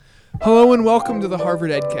Hello and welcome to the Harvard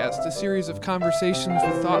EdCast, a series of conversations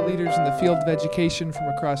with thought leaders in the field of education from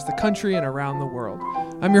across the country and around the world.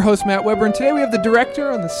 I'm your host, Matt Weber, and today we have the director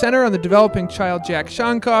on the Center on the Developing Child, Jack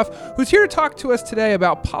Shonkoff, who's here to talk to us today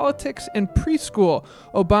about politics and preschool,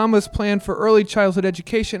 Obama's plan for early childhood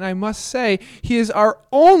education. I must say, he is our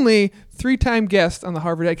only three-time guest on the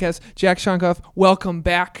Harvard EdCast. Jack Shonkoff, welcome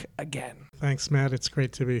back again. Thanks, Matt. It's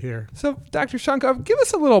great to be here. So, Dr. Shonkoff, give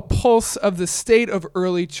us a little pulse of the state of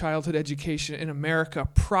early childhood education in America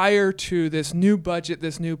prior to this new budget,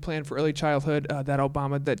 this new plan for early childhood that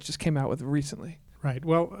Obama that just came out with recently. Right.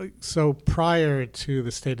 Well, so prior to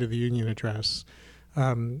the State of the Union address,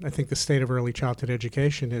 I think the state of early childhood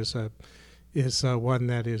education is one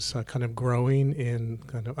that is kind of growing in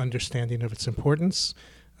kind of understanding of its importance.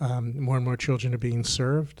 More and more children are being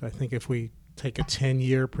served. I think if we take a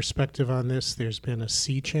 10-year perspective on this, there's been a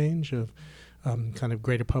sea change of kind of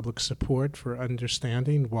greater public support for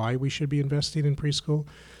understanding why we should be investing in preschool.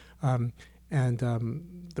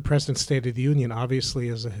 The President's State of the Union obviously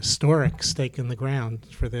is a historic stake in the ground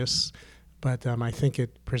for this, but I think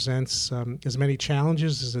it presents as many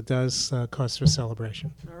challenges as it does cause for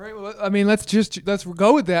celebration. All right. Well, I mean, let's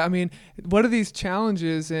go with that. I mean, what are these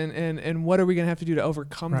challenges, and what are we going to have to do to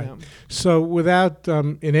overcome them? So, without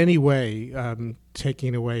in any way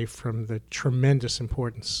taking away from the tremendous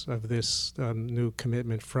importance of this new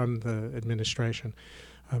commitment from the administration,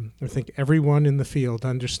 I think everyone in the field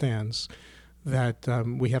understands that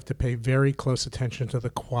we have to pay very close attention to the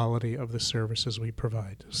quality of the services we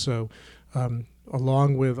provide. So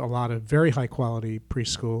along with a lot of very high-quality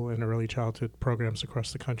preschool and early childhood programs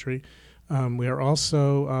across the country, we are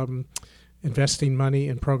also investing money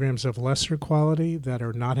in programs of lesser quality that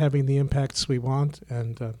are not having the impacts we want.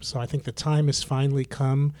 And so I think the time has finally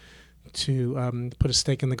come to put a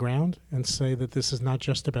stake in the ground and say that this is not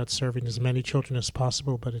just about serving as many children as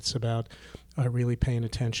possible, but it's about really paying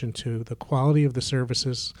attention to the quality of the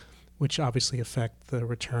services, which obviously affect the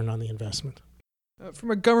return on the investment.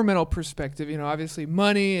 From a governmental perspective, obviously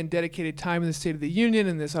money and dedicated time in the State of the Union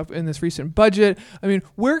in this recent budget. I mean,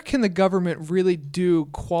 where can the government really do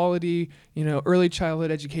quality, early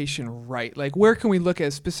childhood education right? Like, where can we look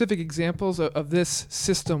at specific examples of this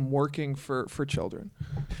system working for children?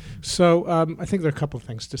 So I think there are a couple of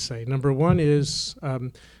things to say. Number one is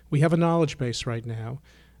we have a knowledge base right now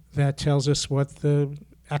that tells us what the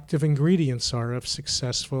active ingredients are of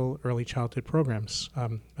successful early childhood programs.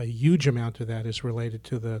 A huge amount of that is related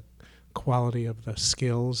to the quality of the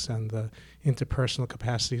skills and the interpersonal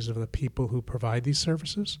capacities of the people who provide these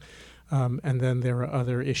services. And then there are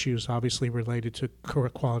other issues obviously related to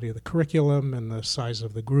quality of the curriculum and the size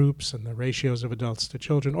of the groups and the ratios of adults to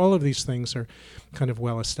children. All of these things are kind of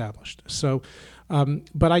well established. So,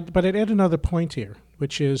 but I'd add another point here,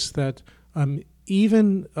 which is that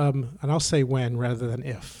even, and I'll say when rather than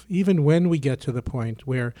if, even when we get to the point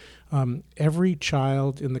where every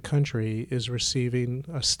child in the country is receiving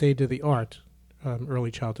a state-of-the-art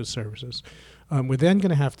early childhood services, we're then going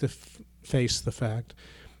to have to face the fact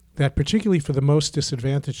that particularly for the most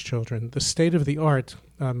disadvantaged children, the state-of-the-art,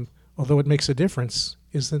 although it makes a difference,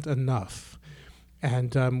 isn't enough.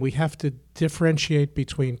 And we have to differentiate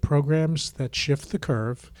between programs that shift the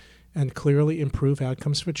curve and clearly improve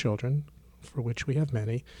outcomes for children, for which we have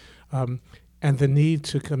many, and the need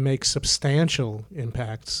to make substantial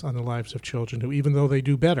impacts on the lives of children who, even though they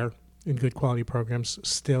do better in good quality programs,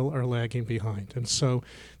 still are lagging behind. And so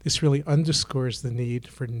this really underscores the need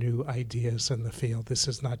for new ideas in the field. This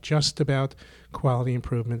is not just about quality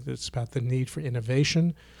improvement, it's about the need for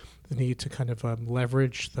innovation, the need to kind of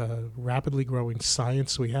leverage the rapidly growing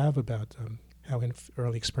science we have about how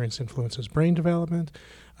early experience influences brain development,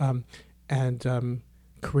 and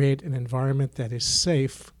create an environment that is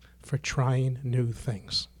safe for trying new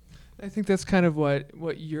things. I think that's kind of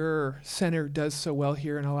what your center does so well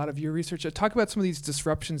here in a lot of your research. Talk about some of these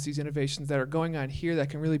disruptions, these innovations that are going on here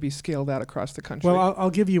that can really be scaled out across the country. Well,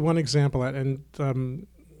 I'll give you one example, and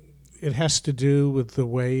it has to do with the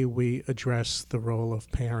way we address the role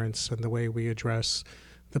of parents and the way we address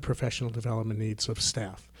the professional development needs of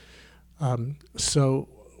staff. So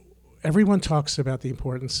everyone talks about the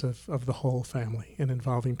importance of the whole family and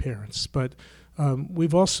involving parents, but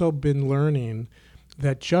we've also been learning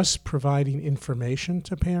that just providing information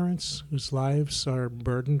to parents whose lives are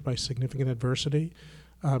burdened by significant adversity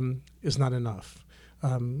is not enough.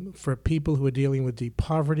 For people who are dealing with deep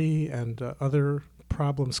poverty and other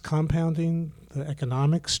problems compounding the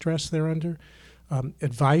economic stress they're under,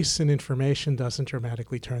 advice and information doesn't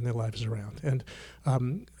dramatically turn their lives around.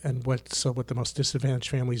 And what the most disadvantaged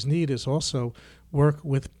families need is also work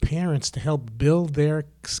with parents to help build their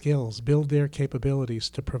skills, build their capabilities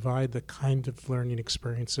to provide the kind of learning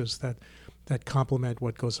experiences that complement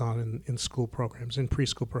what goes on in school programs, in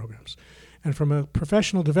preschool programs. And from a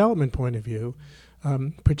professional development point of view,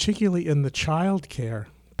 particularly in the child care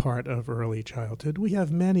part of early childhood, we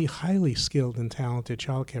have many highly skilled and talented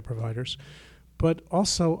child care providers, but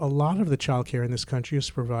also a lot of the child care in this country is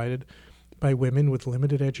provided by women with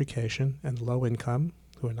limited education and low income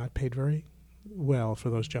who are not paid very well for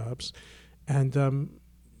those jobs. And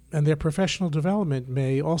their professional development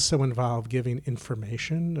may also involve giving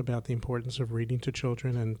information about the importance of reading to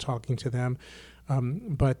children and talking to them.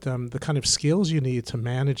 But the kind of skills you need to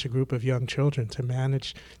manage a group of young children,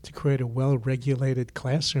 to create a well-regulated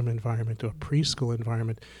classroom environment or preschool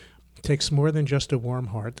environment, takes more than just a warm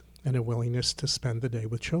heart and a willingness to spend the day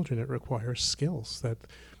with children. It requires skills that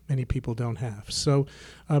many people don't have. So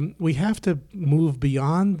we have to move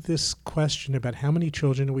beyond this question about how many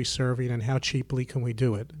children are we serving and how cheaply can we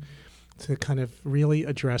do it, to kind of really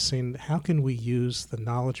addressing how can we use the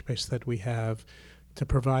knowledge base that we have to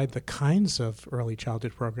provide the kinds of early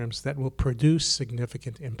childhood programs that will produce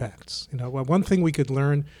significant impacts. One thing we could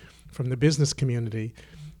learn from the business community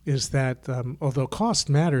is that although cost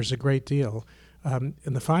matters a great deal,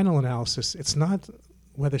 in the final analysis, it's not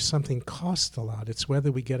whether something costs a lot, it's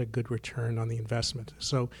whether we get a good return on the investment.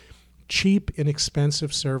 So cheap,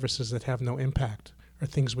 inexpensive services that have no impact are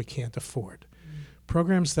things we can't afford.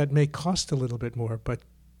 Programs that may cost a little bit more but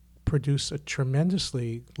produce a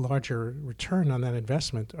tremendously larger return on that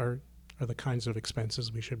investment are the kinds of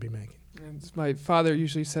expenses we should be making. And my father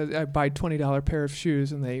usually says, I buy $20 pair of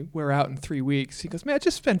shoes and they wear out in 3 weeks. He goes, man,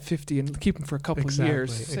 just spend $50 and keep them for a couple of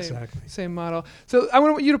years. Same model. So I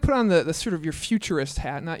want you to put on the sort of your futurist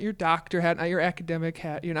hat, not your doctor hat, not your academic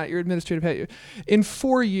hat, not your administrative hat. In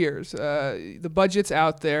 4 years, the budget's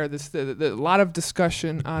out there. A lot of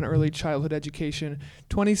discussion on early childhood education.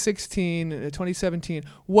 2016, 2017.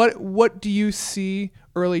 What do you see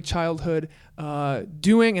early childhood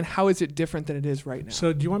doing, and how is it different than it is right now?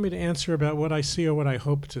 So do you want me to answer about what I see or what I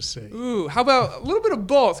hope to see? Ooh, how about a little bit of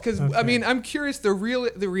both? Because okay. I mean, I'm curious the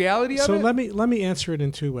reality of it. So let me answer it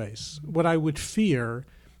in two ways. What I would fear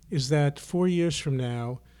is that 4 years from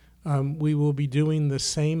now, we will be doing the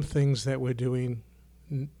same things that we're doing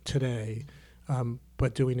today,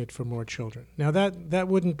 but doing it for more children. Now that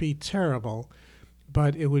wouldn't be terrible,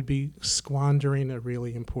 but it would be squandering a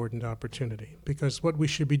really important opportunity, because what we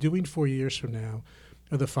should be doing 4 years from now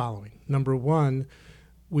are the following. Number one,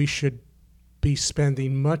 we should be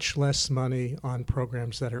spending much less money on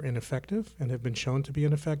programs that are ineffective and have been shown to be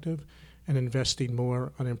ineffective, and investing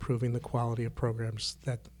more on improving the quality of programs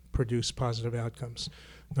that produce positive outcomes.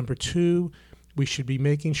 Number two, we should be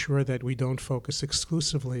making sure that we don't focus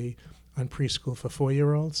exclusively on preschool for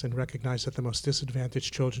 4-year-olds and recognize that the most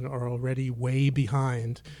disadvantaged children are already way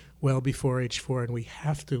behind, well before age 4, and we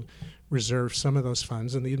have to reserve some of those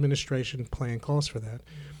funds, and the administration plan calls for that,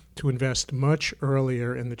 to invest much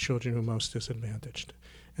earlier in the children who are most disadvantaged.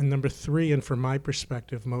 And number three, and from my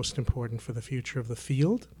perspective, most important for the future of the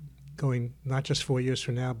field, going not just 4 years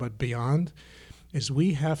from now, but beyond, is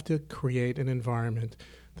we have to create an environment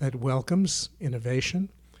that welcomes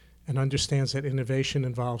innovation and understands that innovation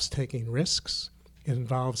involves taking risks. It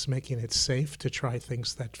involves making it safe to try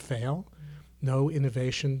things that fail. No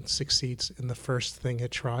innovation succeeds in the first thing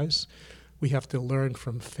it tries. We have to learn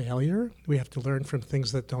from failure. We have to learn from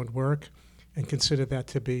things that don't work and consider that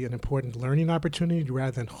to be an important learning opportunity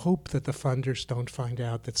rather than hope that the funders don't find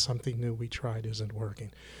out that something new we tried isn't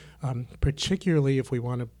working. Particularly if we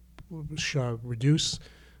want to reduce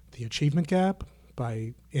the achievement gap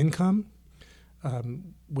by income,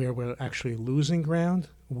 where we're actually losing ground,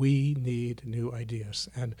 we need new ideas.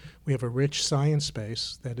 And we have a rich science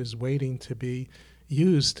base that is waiting to be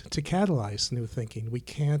used to catalyze new thinking. We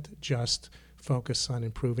can't just focus on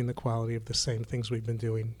improving the quality of the same things we've been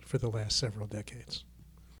doing for the last several decades.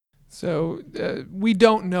 So we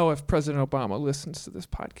don't know if President Obama listens to this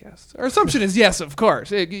podcast. Our assumption is yes, of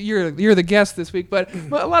course. You're the guest this week, but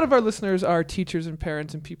a lot of our listeners are teachers and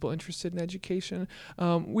parents and people interested in education.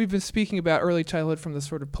 We've been speaking about early childhood from the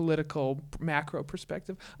sort of political macro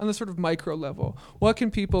perspective. On the sort of micro level, what can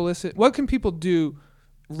people do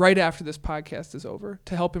right after this podcast is over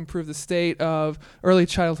to help improve the state of early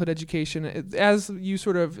childhood education as you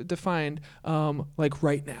sort of defined, like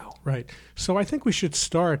right now? Right. So I think we should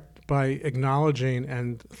start by acknowledging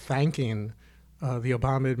and thanking the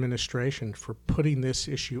Obama administration for putting this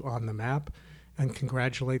issue on the map and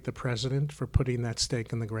congratulate the president for putting that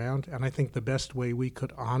stake in the ground. And I think the best way we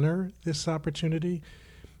could honor this opportunity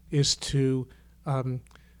is to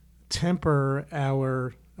temper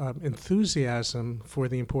our enthusiasm for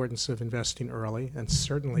the importance of investing early. And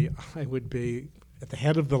certainly I would be at the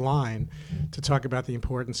head of the line to talk about the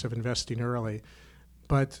importance of investing early.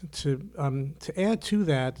 But to add to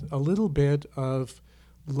that a little bit of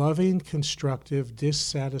loving, constructive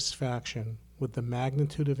dissatisfaction with the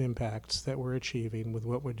magnitude of impacts that we're achieving with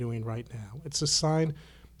what we're doing right now. It's a sign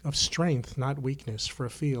of strength, not weakness, for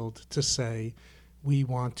a field to say, we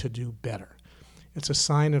want to do better. It's a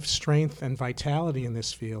sign of strength and vitality in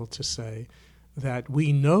this field to say that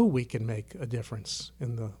we know we can make a difference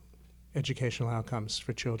in the educational outcomes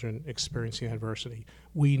for children experiencing adversity.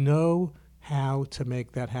 We know how to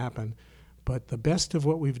make that happen, but the best of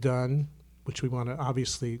what we've done, which we want to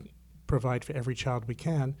obviously provide for every child we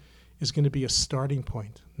can, is going to be a starting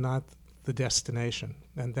point, not the destination,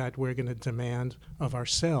 and that we're going to demand of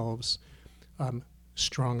ourselves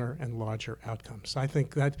stronger and larger outcomes. I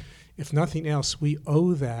think that, if nothing else, we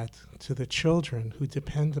owe that to the children who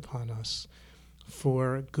depend upon us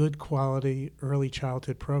for good quality early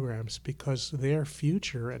childhood programs, because their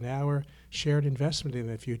future and our shared investment in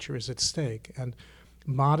their future is at stake. And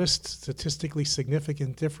modest, statistically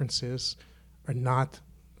significant differences are not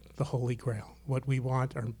the holy grail. What we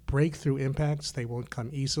want are breakthrough impacts. They won't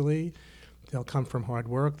come easily. They'll come from hard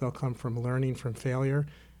work. They'll come from learning from failure.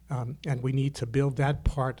 And we need to build that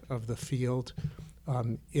part of the field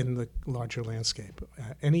in the larger landscape.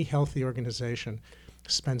 Any healthy organization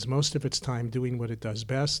spends most of its time doing what it does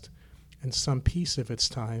best, and some piece of its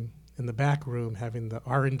time in the back room having the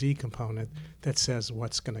R&D component that says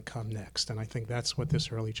what's going to come next. And I think that's what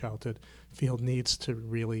this early childhood field needs to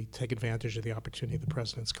really take advantage of the opportunity the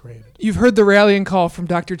president's created. You've heard the rallying call from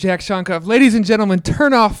Dr. Jack Shonkoff. Ladies and gentlemen,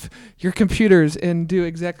 turn off your computers and do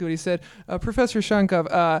exactly what he said. Professor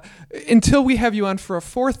Shonkoff, until we have you on for a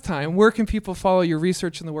fourth time, where can people follow your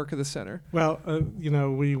research and the work of the center? Well,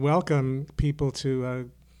 we welcome people to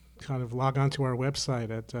kind of log on to our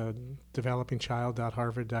website at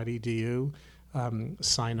developingchild.harvard.edu,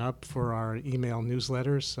 sign up for our email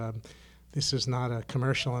newsletters. This is not a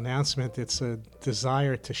commercial announcement. It's a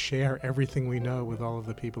desire to share everything we know with all of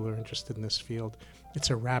the people who are interested in this field.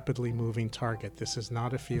 It's a rapidly moving target. This is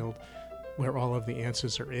not a field where all of the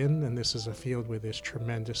answers are in, and this is a field where there's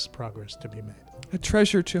tremendous progress to be made. A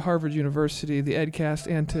treasure to Harvard University, the EdCast,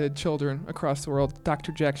 and to children across the world.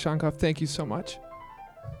 Dr. Jack Shonkoff, thank you so much.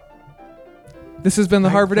 This has been the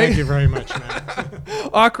Harvard Thank you very much, Matt.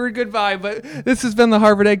 Awkward goodbye, but this has been the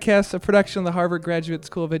Harvard EdCast, a production of the Harvard Graduate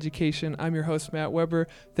School of Education. I'm your host, Matt Weber.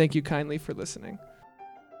 Thank you kindly for listening.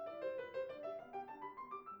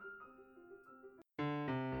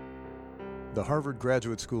 The Harvard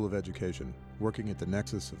Graduate School of Education, working at the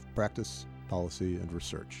nexus of practice, policy, and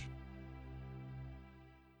research.